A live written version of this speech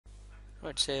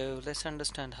Right, so let's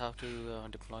understand how to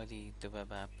deploy the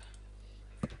web app.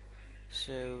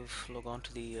 So log on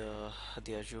to the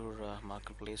Azure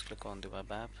marketplace, click on the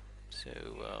web app. So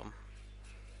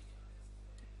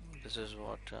this is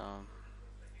what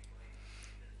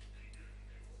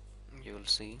you will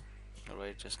see.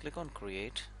 Alright, just click on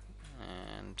create,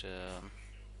 and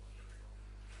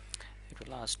it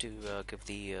will ask to give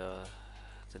the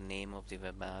name of the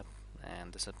web app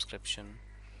and the subscription,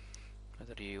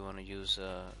 whether you want to use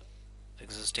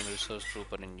existing resource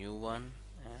group or a new one,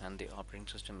 and the operating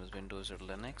system is Windows or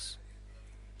Linux.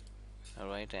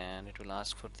 Alright, and it will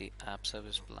ask for the app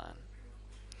service plan.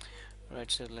 Right,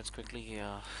 so let's quickly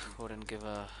go ahead and give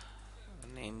a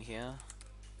name here.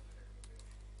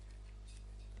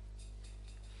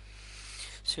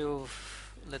 So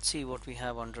let's see what we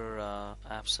have under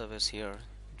app service here.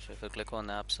 So if I click on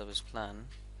app service plan,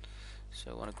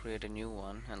 so I want to create a new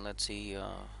one, and let's see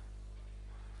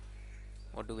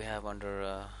what do we have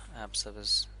under app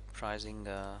service pricing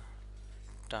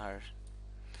tier.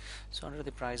 So under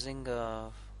the pricing,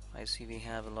 I see we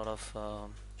have a lot of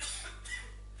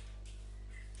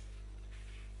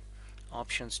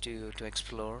options to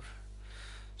explore.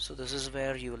 So this is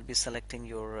where you will be selecting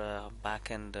your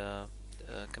backend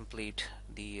complete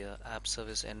the app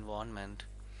service environment,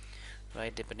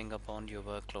 right, depending upon your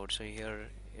workload. So here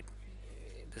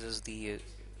this is the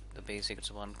basic,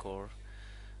 it's one core.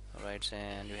 Alright,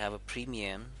 and you have a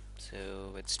premium,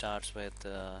 so it starts with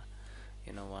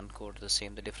one core, the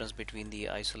same. The difference between the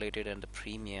isolated and the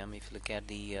premium, if you look at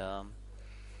the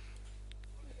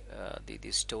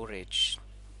storage,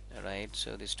 right,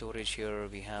 so the storage here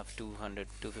we have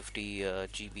 250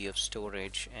 GB of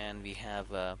storage, and we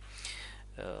have uh,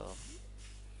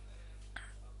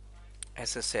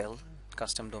 SSL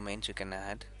custom domains you can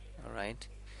add. Alright,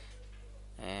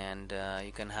 and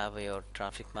you can have your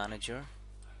traffic manager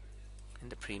in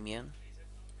the premium,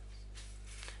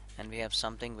 and we have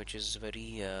something which is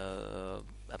very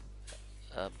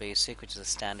basic, which is a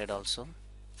standard also.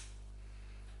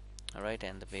 Alright,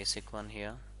 and the basic one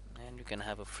here, and you can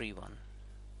have a free one.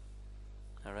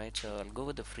 Alright, so I'll go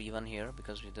with the free one here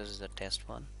because this is the test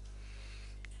one.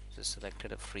 Just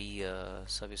selected a free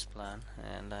service plan,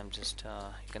 and I'm just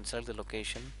you can select the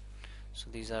location. So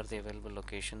these are the available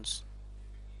locations.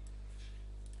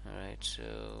 Alright,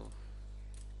 so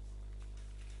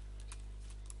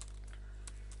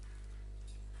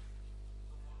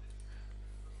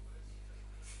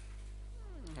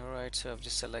alright, so I've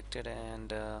just selected,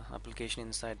 and application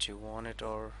insights you want it,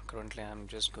 or currently I'm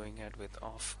just going ahead with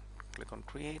off. Click on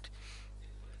create.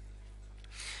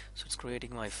 So it's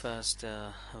creating my first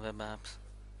web app.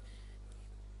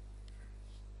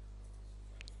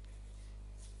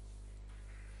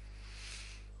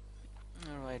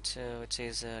 Alright, so it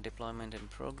says deployment in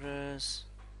progress.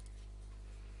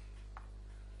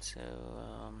 So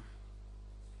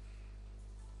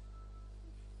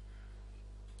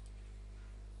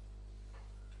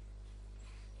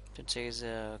it says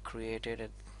created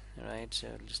it, right? So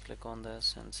just click on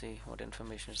this and see what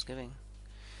information it's giving.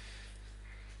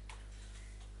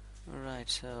 Alright,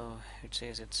 so it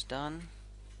says it's done.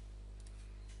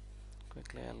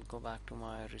 Quickly I'll go back to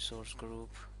my resource group.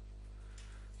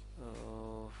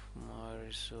 My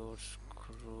resource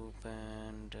group,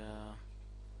 and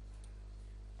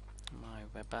my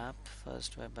web app,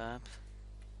 first web app.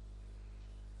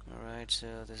 Alright,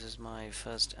 so this is my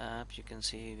first app. You can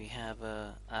see we have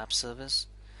a app service,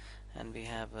 and we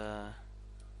have a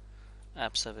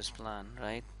app service plan,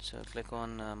 right? So click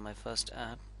on my first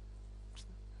app.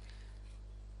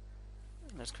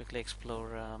 Let's quickly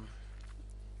explore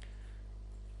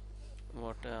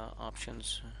what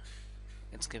options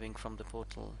it's giving from the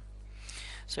portal.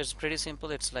 So it's pretty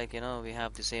simple. It's like, we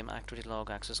have the same activity log,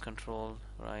 access control,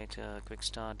 right, quick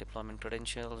start, deployment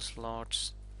credentials,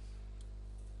 slots,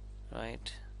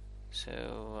 right.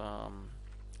 So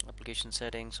application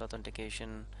settings,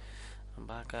 authentication,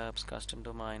 backups, custom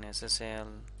domain, SSL.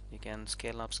 You can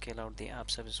scale up, scale out the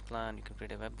app service plan. You can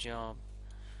create a web job,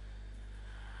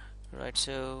 right.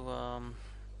 So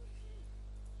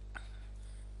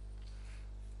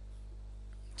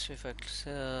so if I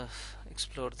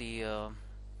explore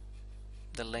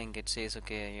the link, it says,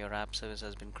 okay, your app service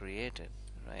has been created,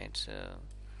 right. So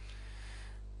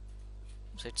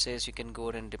it says you can go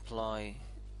ahead and deploy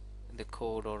the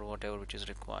code or whatever which is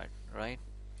required, right.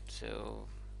 So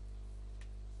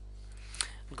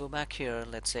I'll go back here,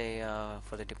 let's say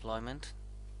for the deployment.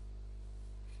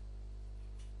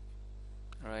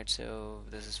 Alright, so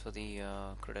this is for the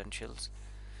credentials,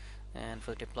 and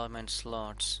for the deployment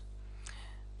slots,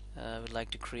 I would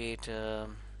like to create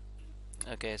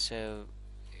okay, so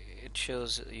it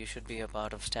shows you should be a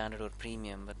part of standard or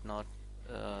premium, but not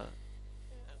uh,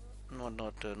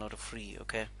 not a free.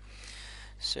 Okay,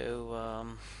 so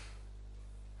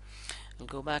I'll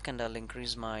go back and I'll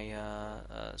increase my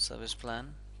service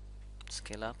plan,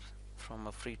 scale up from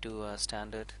a free to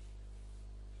standard.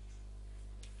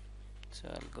 So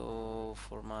I'll go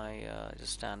for my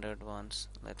just standard ones.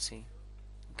 Let's see.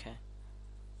 Okay.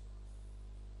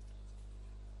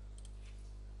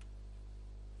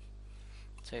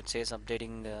 So it says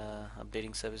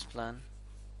updating service plan.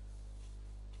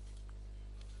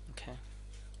 Okay.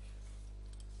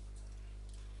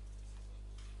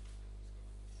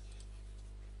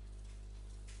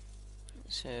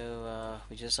 So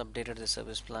we just updated the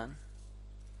service plan.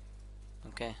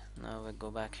 Okay. Now we go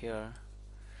back here.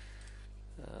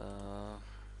 Uh,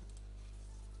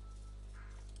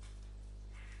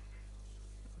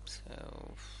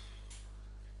 so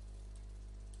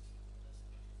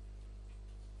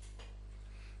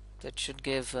that should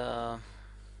give.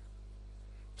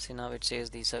 See, now it says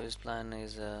the service plan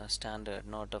is standard,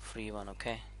 not a free one.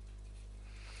 Okay.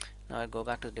 Now I go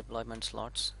back to the deployment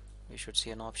slots. We should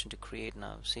see an option to create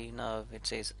now. See, now it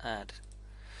says add.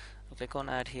 I'll click on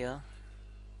add here.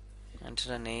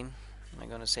 Enter a name. I'm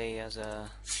going to say as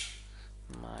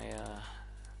my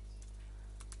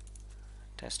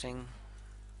testing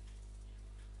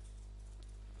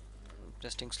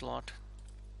slot.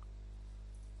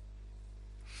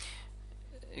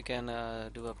 You can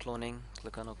do a cloning.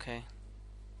 Click on OK.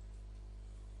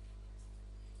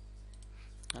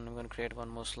 And I'm going to create one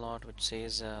more slot which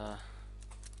says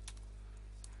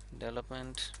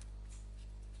development.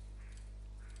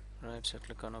 Right, so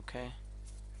click on OK.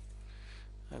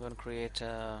 I'm going to create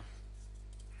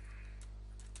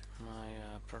my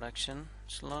production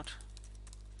slot.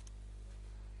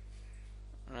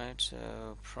 Right,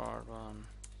 so prod 1,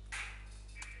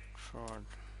 prod.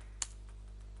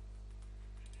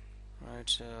 Right,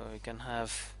 so you can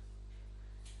have.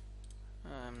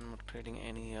 I'm not creating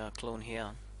any clone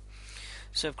here.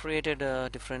 So I've created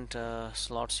different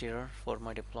slots here for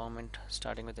my deployment,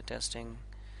 starting with the testing,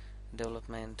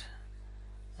 development,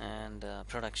 and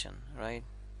production. Right.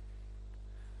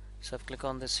 So I've click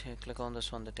on this here, click on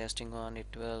this one, the testing one. It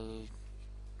will.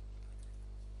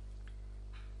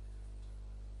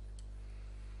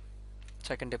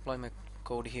 So I can deploy my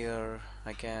code here.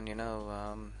 I can,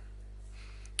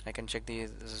 I can check the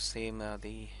same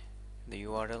the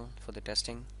URL for the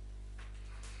testing,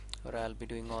 or I'll be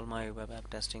doing all my web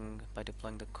app testing by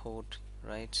deploying the code.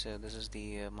 Right, so this is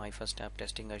the my first app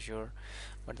testing Azure,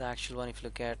 but the actual one, if you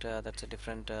look at that's a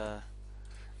different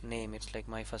name. It's like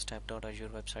my first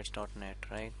app.azurewebsites.net,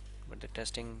 right? But the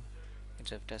testing,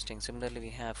 it's a testing. Similarly, we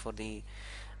have for the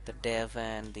dev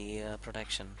and the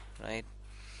production, right?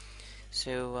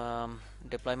 So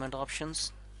deployment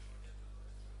options.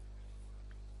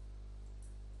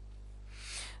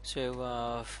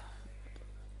 So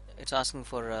it's asking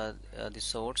for the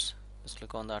source. Just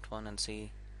click on that one and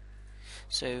see.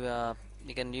 So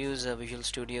you can use Visual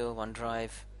Studio,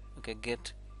 OneDrive, okay,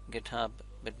 Git, GitHub,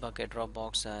 Bitbucket,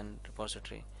 Dropbox, and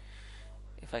repository.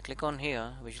 If I click on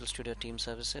here, Visual Studio Team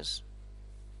Services,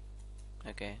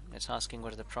 okay, it's asking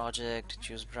what is the project,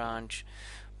 choose branch,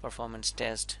 performance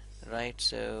test, right?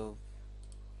 So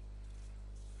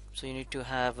you need to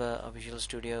have a Visual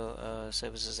Studio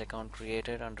Services account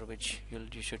created, under which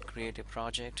you should create a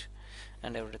project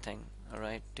and everything,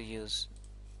 alright, to use.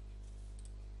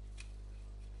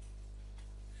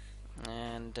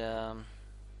 And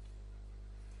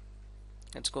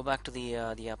let's go back to the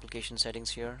application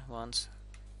settings here once.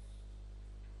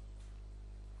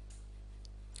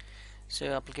 So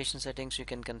application settings, you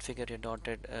can configure your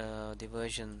dotted the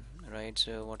version, right?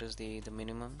 So what is the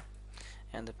minimum,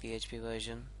 and the PHP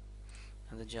version,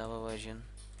 and the Java version,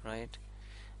 right?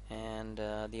 And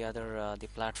the other the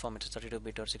platform, it's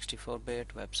 32-bit or 64-bit,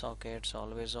 WebSockets,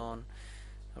 always on,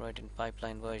 right? In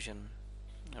pipeline version,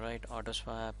 right? Auto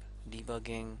swap,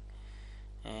 debugging,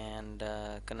 and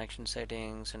connection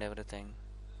settings and everything,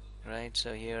 right?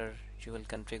 So here you will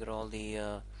configure all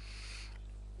the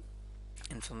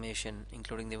information,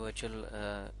 including the virtual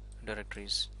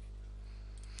directories.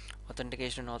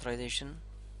 Authentication and authorization.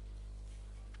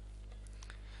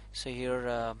 So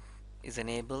here is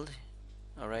enabled,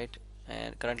 alright,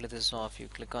 and currently this is off. You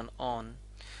click on,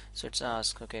 so it's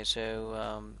asked, okay,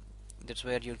 so that's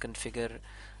where you configure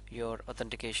your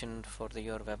authentication for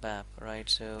your web app, right?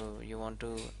 So you want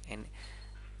to in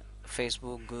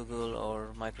Facebook, Google,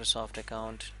 or Microsoft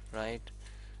account, right?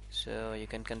 So you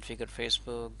can configure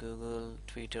Facebook, Google,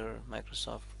 Twitter,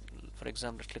 Microsoft. For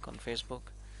example, click on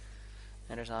Facebook,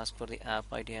 and it asks for the app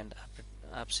ID and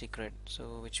app secret,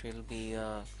 so which will be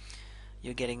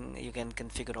you can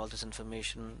configure all this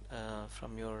information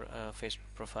from your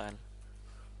Facebook profile.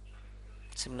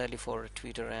 Similarly for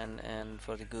Twitter and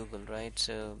for the Google, right?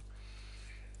 So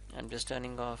I'm just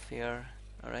turning off here.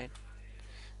 All right,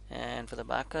 and for the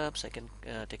backups I can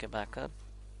take a backup,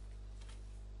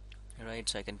 right?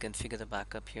 So I can configure the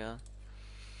backup here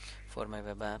for my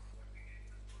web app.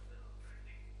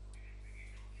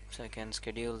 So I can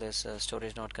schedule this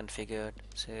storage not configured,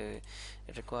 so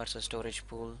it requires a storage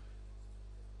pool,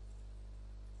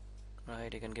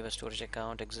 right? You can give a storage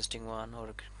account, existing one, or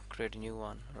create a new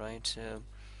one, right? So,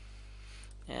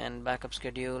 and backup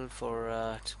schedule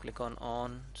for click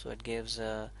on, so it gives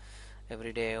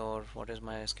every day or what is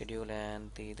my schedule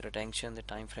and the retention, the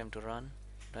time frame to run,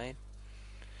 right?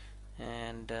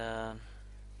 And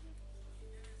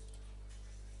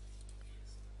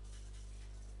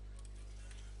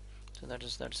so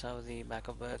that's how the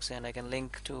backup works. And I can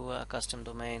link to a custom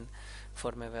domain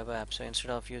for my web app. So instead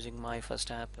of using my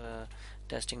first app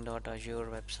testing.azure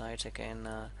websites, I can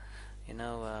you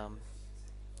know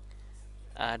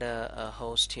add a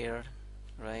host here,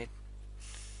 right?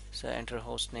 So enter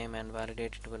host name and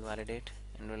validate, it will validate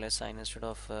and will assign. Instead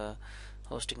of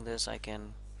hosting this,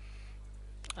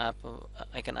 app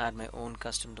I can add my own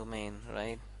custom domain,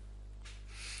 right?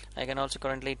 I can also,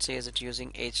 currently it says it's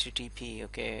using HTTP,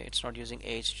 okay, it's not using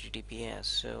HTTPS.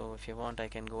 So if you want, I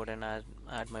can go ahead and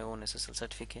add my own SSL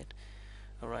certificate.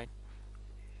 All right.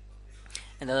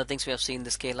 And the other things we have seen,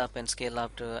 the scale up and scale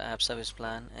out app service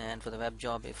plan. And for the web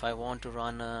job, if I want to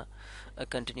run a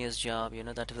continuous job,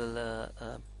 that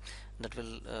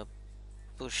will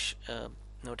push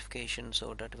notifications,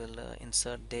 or that will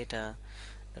insert data,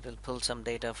 that will pull some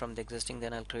data from the existing,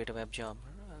 then I'll create a web job.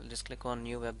 I'll just click on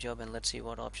new web job and let's see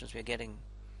what options we're getting,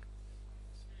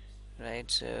 right?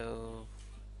 So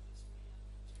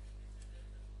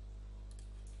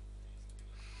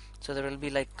there will be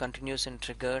like continuous and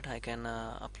triggered. I can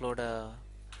upload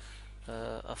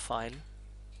a file,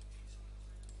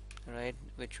 right,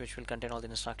 which will contain all the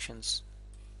instructions.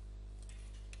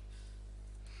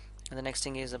 And the next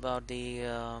thing is about the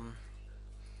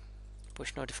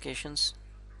push notifications,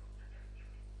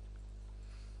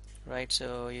 right?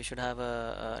 So you should have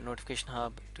a notification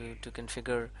hub to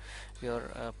configure your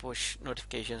push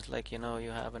notifications. Like, you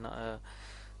have an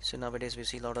so nowadays we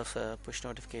see a lot of push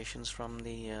notifications from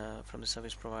the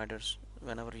service providers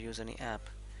whenever you use any app,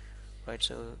 right?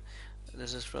 So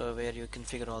this is where you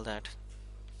configure all that.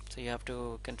 So you have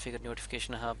to configure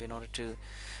notification hub in order to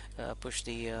push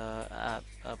the app,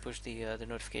 push the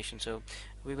notification. So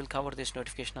we will cover this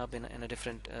notification hub in a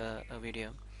different video,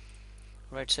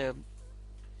 right? So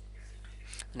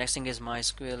the next thing is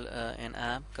MySQL and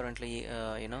app. Currently,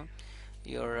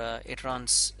 it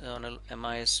runs on a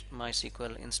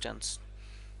MySQL instance,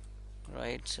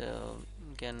 right? So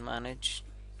you can manage.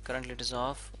 Currently it is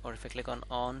off, or if I click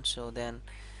on, so then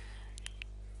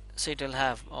see, it will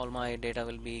have all my data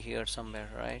will be here somewhere,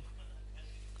 right?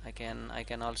 I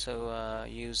can also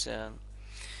use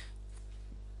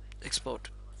export.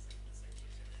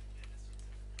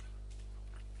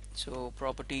 So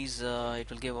properties, it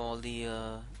will give all the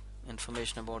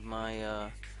information about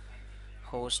my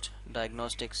host,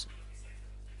 diagnostics,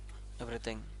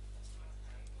 everything.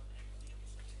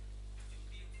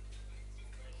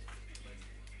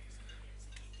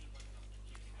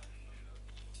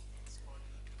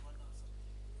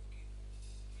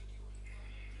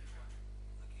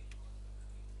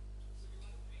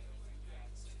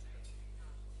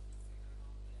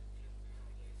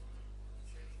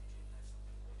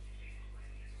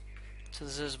 So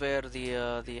this is where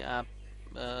the app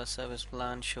service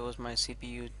plan shows my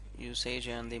CPU usage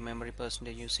and the memory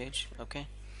percentage usage. Okay.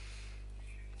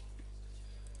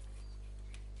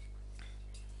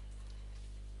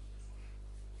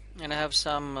 And I have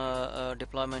some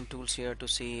deployment tools here to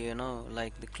see,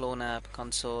 like the clone app,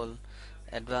 console,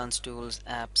 advanced tools,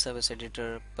 app service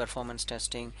editor, performance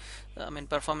testing. I mean,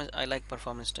 performance, I like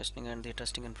performance testing and the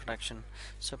testing in production.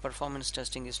 So performance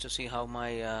testing is to see how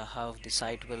my how the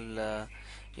site will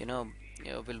you know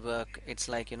will work. It's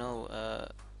like,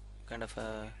 kind of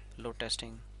a load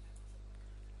testing,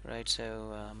 right?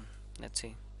 So let's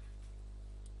see.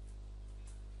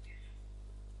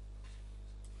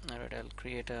 Alright, I'll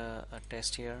create a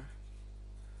test here.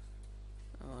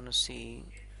 I want to see.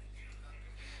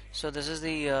 So this is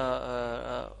the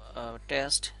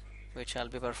test which I'll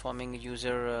be performing.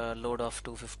 User load of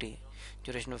 250,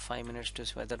 duration of 5 minutes, to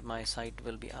see whether my site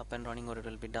will be up and running or it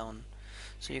will be down.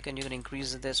 So you can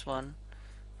increase this one,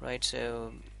 right?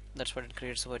 So that's what it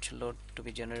creates, the virtual load to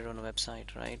be generated on a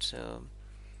website, right? So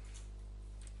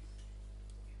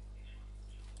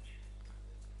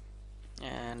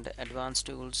And advanced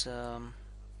tools, so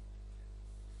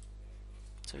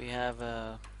we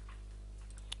have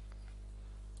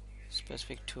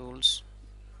specific tools,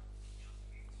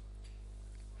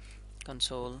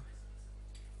 console,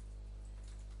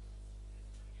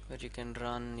 where you can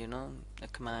run the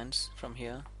commands from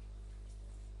here,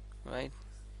 right?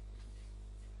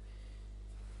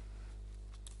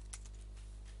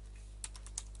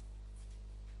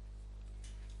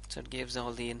 So it gives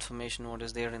all the information what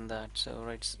is there in that. So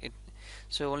right,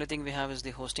 so only thing we have is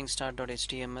the hosting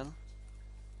start.html.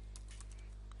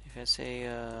 If I say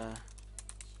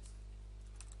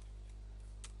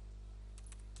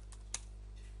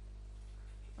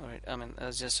alright, I mean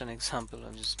as just an example,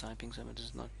 I'm just typing, so it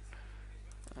is not,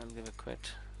 I'll give a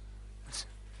quit.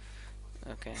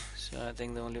 Okay, so I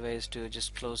think the only way is to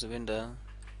just close the window,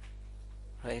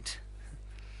 right?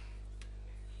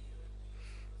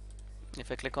 If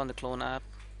I click on the clone app,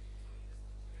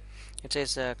 it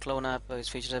says clone app is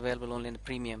features available only in the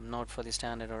premium, not for the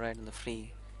standard, alright, in the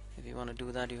free. If you want to do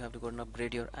that, you have to go and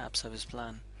upgrade your app service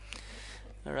plan.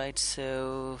 Alright,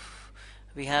 so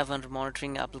we have under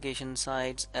monitoring application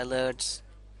sites, alerts,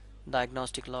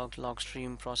 diagnostic log, log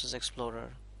stream, process explorer.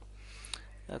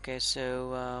 Okay,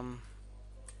 so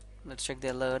let's check the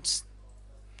alerts.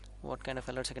 What kind of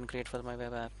alerts I can create for my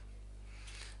web app?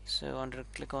 So under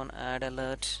click on add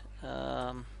alert,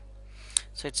 so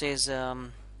it says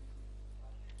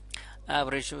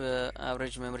average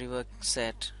memory work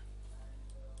set.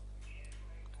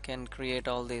 Can create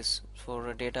all this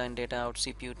for data in, data out,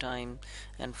 CPU time,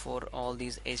 and for all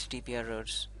these HTTP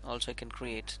errors also I can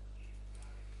create,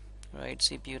 right?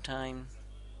 CPU time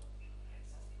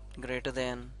greater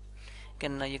than,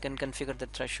 you can configure the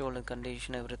threshold and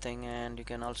condition everything, and you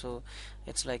can also,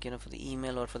 it's like for the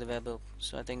email or for the web app.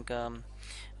 So I think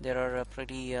there are a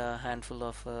pretty handful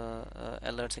of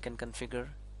alerts I can configure,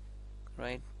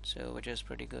 right? So which is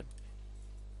pretty good.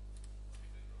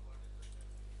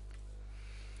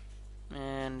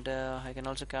 And I can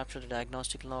also capture the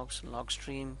diagnostic logs, log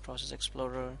stream, process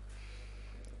explorer,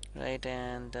 right?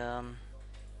 And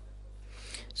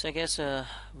so I guess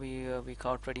we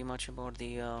covered pretty much about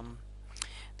the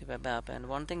web app. And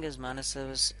one thing is managed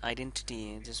service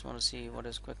identity. Just want to see what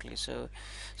is quickly. So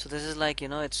this is like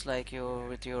it's like your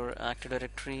with your Active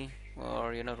Directory, or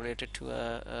related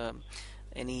to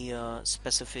any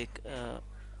specific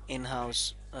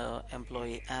in-house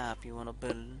employee app you want to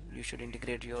build. You should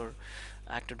integrate your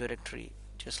Active Directory,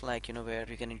 just like where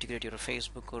you can integrate your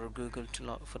Facebook or Google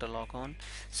to for the log on.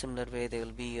 Similar way they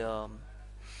will be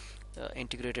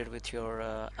integrated with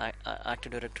your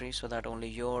Active Directory, so that only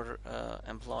your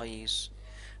employees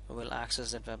will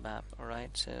access that web app.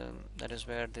 Alright, so that is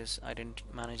where this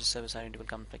managed service identity will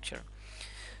come picture.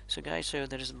 So guys, so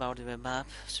that is about the web app.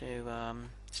 So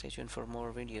stay tuned for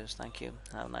more videos. Thank you.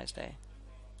 Have a nice day.